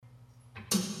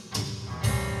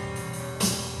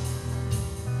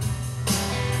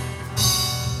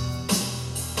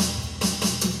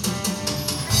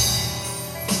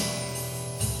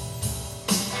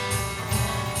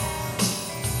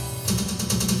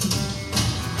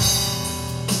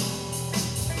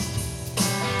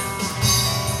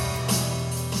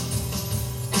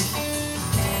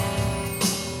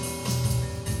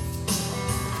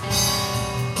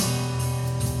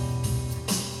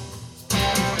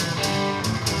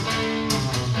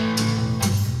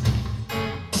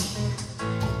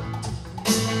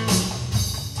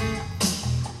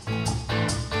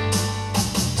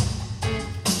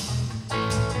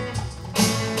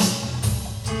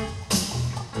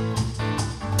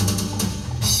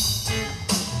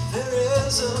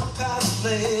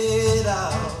played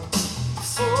out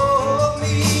for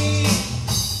me.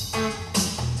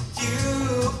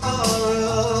 You are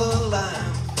a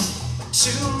lamp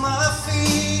to my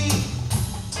feet.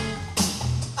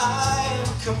 I am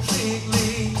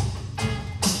completely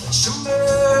at your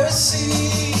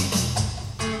mercy,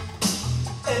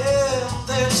 and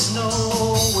there's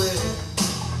nowhere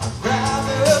I'd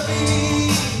rather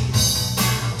be.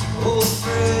 Old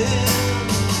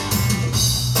friend,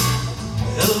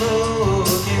 hello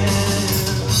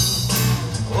again.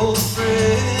 Old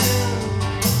friend,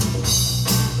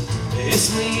 it's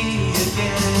me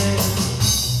again.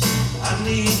 I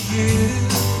need you,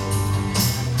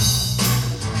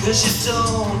 'cause you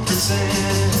don't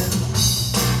pretend.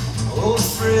 Old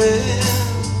friend,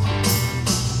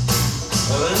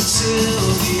 until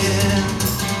the end.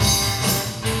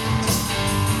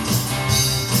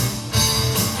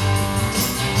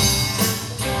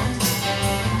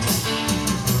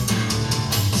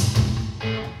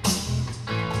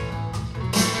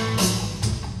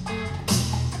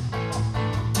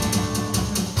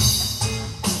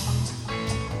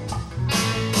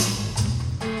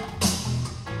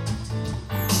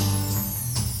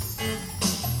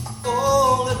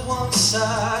 All at once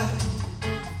I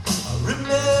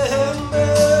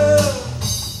remember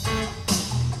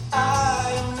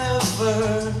I am never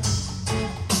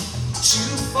to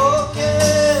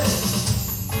forget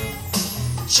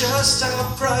just how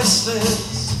priceless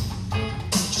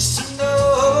just to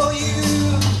know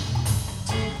you,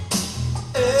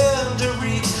 and to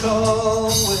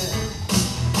recall when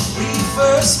we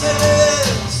first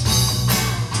met.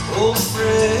 Old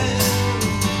friend,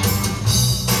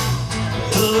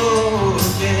 hello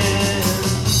again.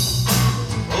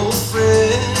 Old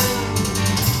friend,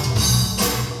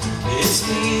 it's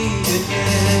me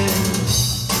again.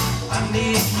 I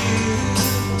need you,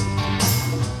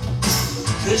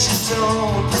 'cause you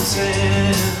don't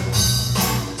pretend.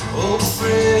 Old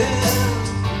friend,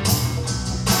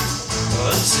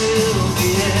 until the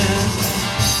end.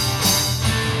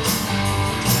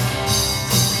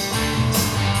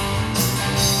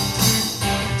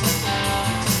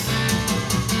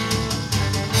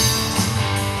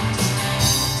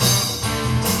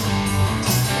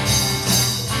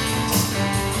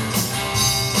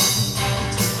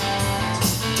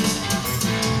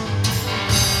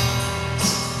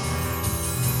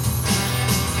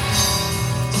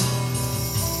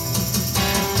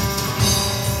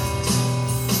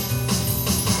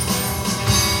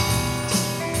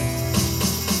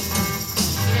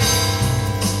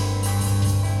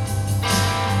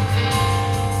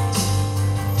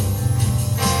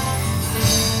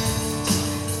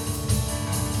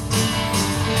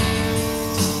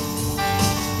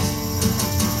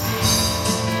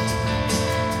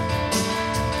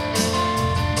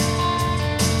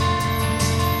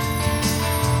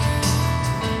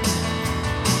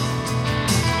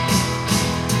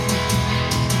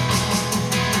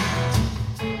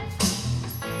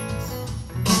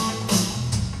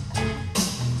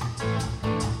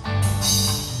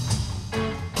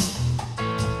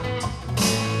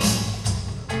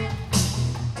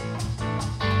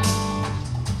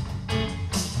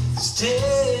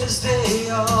 Days they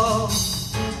all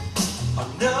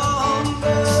are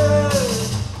numbered,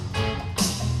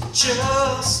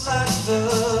 just like the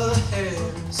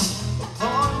hairs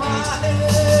upon my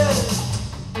head.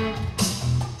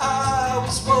 I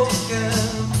was woken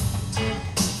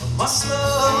from my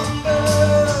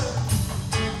slumber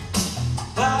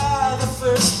by the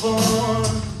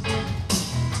firstborn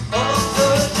of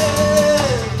the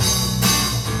dead.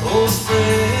 Old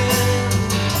friend,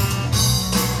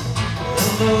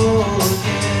 hello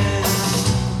again.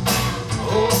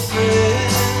 Old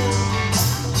friend,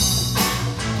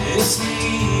 it's me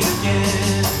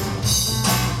again.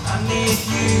 I need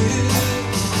you,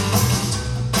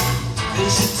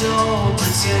 'cause you don't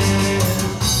pretend.